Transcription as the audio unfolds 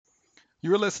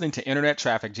You're listening to Internet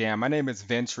Traffic Jam. My name is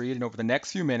Vince Reed, and over the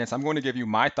next few minutes, I'm going to give you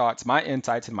my thoughts, my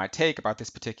insights, and my take about this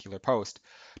particular post.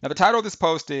 Now, the title of this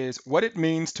post is What It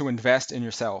Means to Invest in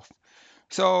Yourself.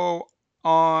 So,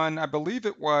 on, I believe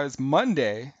it was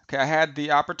Monday, okay, I had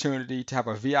the opportunity to have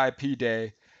a VIP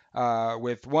day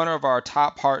with one of our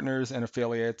top partners and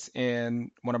affiliates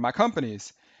in one of my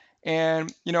companies.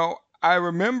 And, I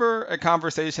remember a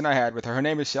conversation I had with her. Her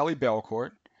name is Shelly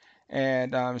Belcourt,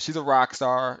 and she's a rock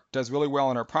star, does really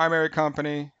well in her primary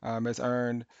company, has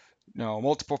earned,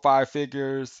 multiple five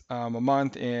figures a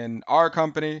month in our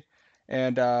company,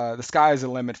 and the sky is the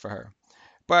limit for her.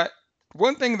 But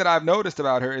one thing that I've noticed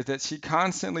about her is that she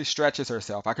constantly stretches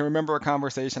herself. I can remember a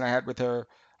conversation I had with her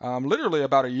literally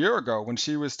about a year ago when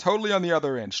she was totally on the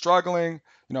other end, struggling,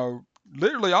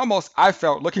 literally almost, I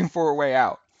felt, looking for a way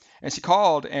out. And she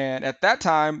called, and at that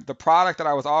time, the product that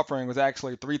I was offering was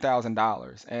actually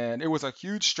 $3,000, and it was a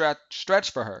huge stretch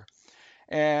for her.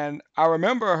 And I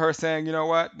remember her saying, you know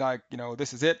what, like,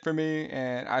 this is it for me.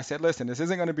 And I said, listen, this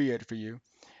isn't going to be it for you.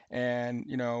 And,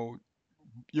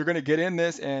 you're going to get in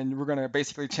this and we're going to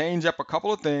basically change up a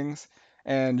couple of things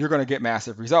and you're going to get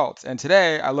massive results. And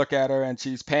today I look at her and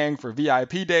she's paying for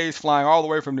VIP days, flying all the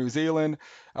way from New Zealand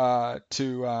to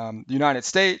the United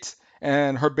States,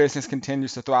 and her business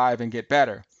continues to thrive and get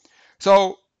better.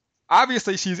 So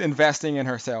obviously she's investing in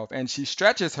herself and she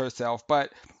stretches herself,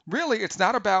 but really it's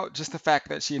not about just the fact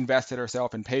that she invested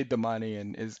herself and paid the money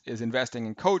and is investing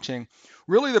in coaching.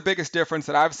 Really the biggest difference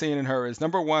that I've seen in her is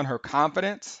number one, her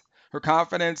confidence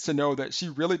to know that she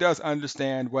really does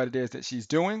understand what it is that she's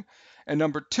doing. And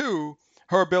number two,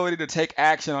 her ability to take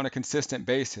action on a consistent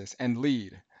basis and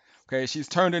lead. Okay, she's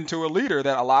turned into a leader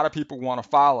that a lot of people want to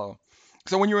follow.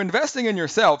 So when you're investing in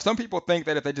yourself, some people think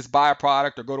that if they just buy a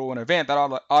product or go to an event,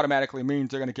 that automatically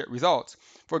means they're going to get results.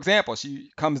 For example,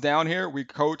 she comes down here, we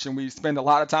coach and we spend a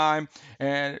lot of time,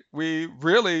 and we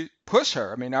really push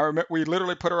her. I mean, I remember we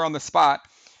literally put her on the spot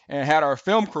and had our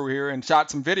film crew here and shot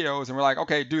some videos, and we're like,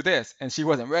 okay, do this. And she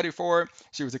wasn't ready for it.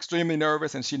 She was extremely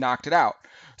nervous and she knocked it out.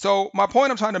 So my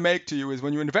point I'm trying to make to you is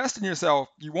when you invest in yourself,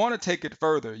 you want to take it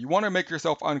further. You want to make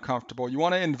yourself uncomfortable. You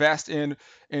want to invest in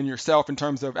yourself in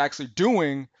terms of actually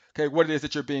doing, okay, what it is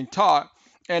that you're being taught,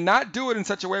 and not do it in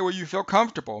such a way where you feel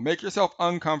comfortable. Make yourself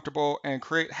uncomfortable and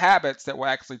create habits that will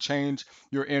actually change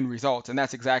your end results. And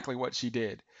that's exactly what she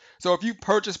did. So if you've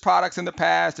purchased products in the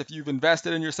past, if you've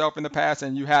invested in yourself in the past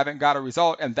and you haven't got a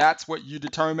result, and that's what you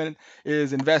determine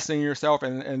is investing in yourself,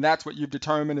 and that's what you've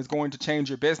determined is going to change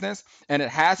your business, and it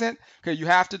hasn't, okay, you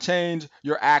have to change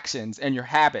your actions and your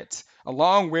habits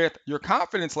along with your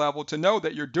confidence level to know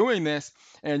that you're doing this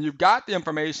and you've got the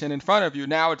information in front of you.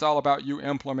 Now it's all about you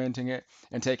implementing it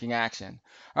and taking action.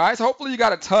 All right, so hopefully you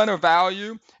got a ton of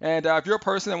value. And if you're a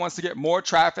person that wants to get more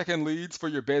traffic and leads for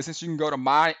your business, you can go to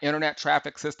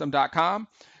myinternettrafficsystem.com.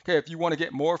 Okay, if you want to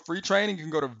get more free training, you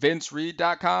can go to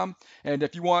vincereed.com. And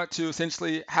if you want to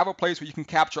essentially have a place where you can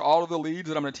capture all of the leads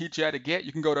that I'm going to teach you how to get,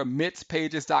 you can go to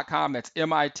mitspages.com. That's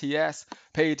MITS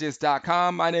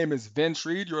pages.com. My name is Vince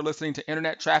Reed. You're listening to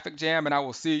Internet Traffic Jam, and I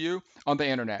will see you on the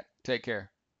internet. Take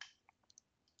care.